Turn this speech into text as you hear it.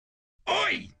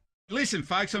Listen,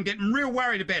 folks, I'm getting real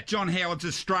worried about John Howard's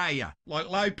Australia. Like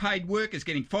low-paid workers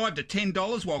getting $5 to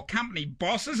 $10 while company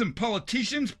bosses and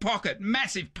politicians pocket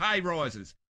massive pay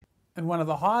rises. And one of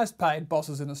the highest paid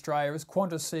bosses in Australia is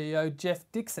QANTAS CEO Jeff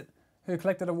Dixon, who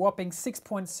collected a whopping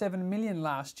 $6.7 million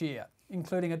last year,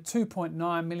 including a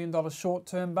 $2.9 million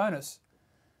short-term bonus.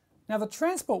 Now, the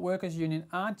Transport Workers Union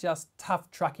aren't just tough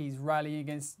truckies railing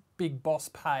against big boss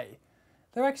pay.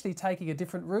 They're actually taking a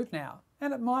different route now,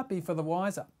 and it might be for the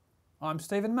wiser. I'm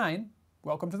Stephen Mayne.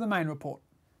 Welcome to the Mayne Report.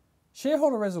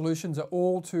 Shareholder resolutions are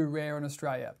all too rare in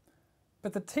Australia,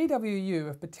 but the TWU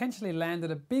have potentially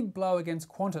landed a big blow against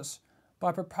QANTAS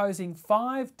by proposing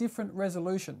 5 different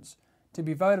resolutions to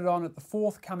be voted on at the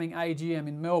forthcoming AGM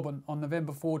in Melbourne on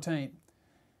November 14.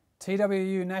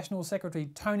 TWU National Secretary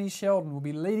Tony Sheldon will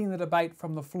be leading the debate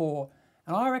from the floor,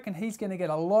 and I reckon he's going to get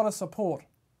a lot of support.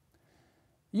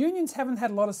 Unions haven't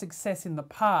had a lot of success in the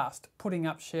past putting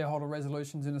up shareholder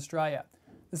resolutions in Australia.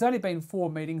 There's only been 4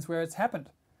 meetings where it's happened.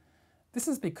 This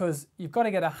is because you've got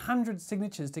to get 100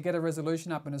 signatures to get a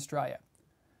resolution up in Australia.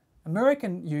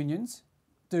 American unions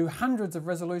do hundreds of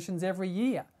resolutions every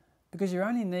year because you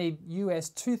only need US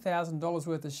 $2,000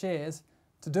 worth of shares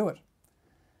to do it.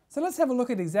 So let's have a look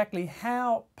at exactly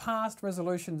how past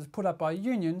resolutions put up by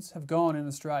unions have gone in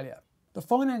Australia. The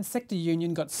Finance Sector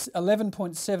Union got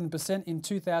 11.7% in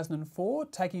 2004,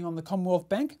 taking on the Commonwealth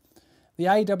Bank. The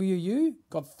AWU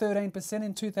got 13%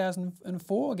 in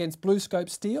 2004 against BlueScope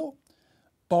Steel.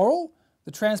 Boral,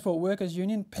 the Transport Workers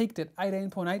Union, peaked at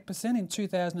 18.8% in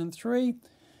 2003.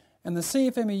 And the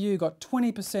CFMEU got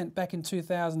 20% back in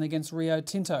 2000 against Rio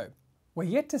Tinto. We're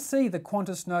yet to see the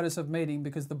QANTAS notice of meeting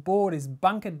because the board is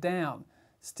bunkered down,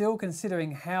 still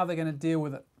considering how they're going to deal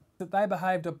with it. That they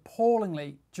behaved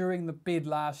appallingly during the bid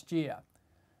last year.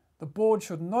 The board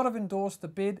should not have endorsed the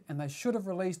bid and they should have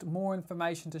released more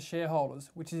information to shareholders,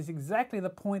 which is exactly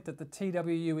the point that the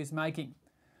TWU is making.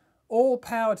 All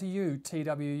power to you,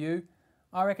 TWU.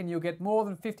 I reckon you'll get more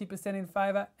than 50% in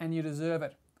favour and you deserve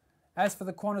it. As for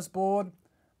the QANTAS board,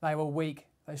 they were weak.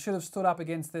 They should have stood up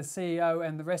against their CEO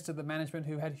and the rest of the management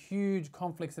who had huge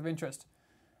conflicts of interest.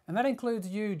 And that includes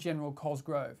you, General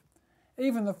Cosgrove.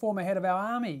 Even the former head of our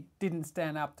army didn't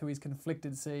stand up to his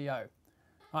conflicted CEO.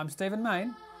 I'm Stephen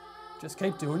Mayne. Just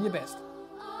keep doing your best.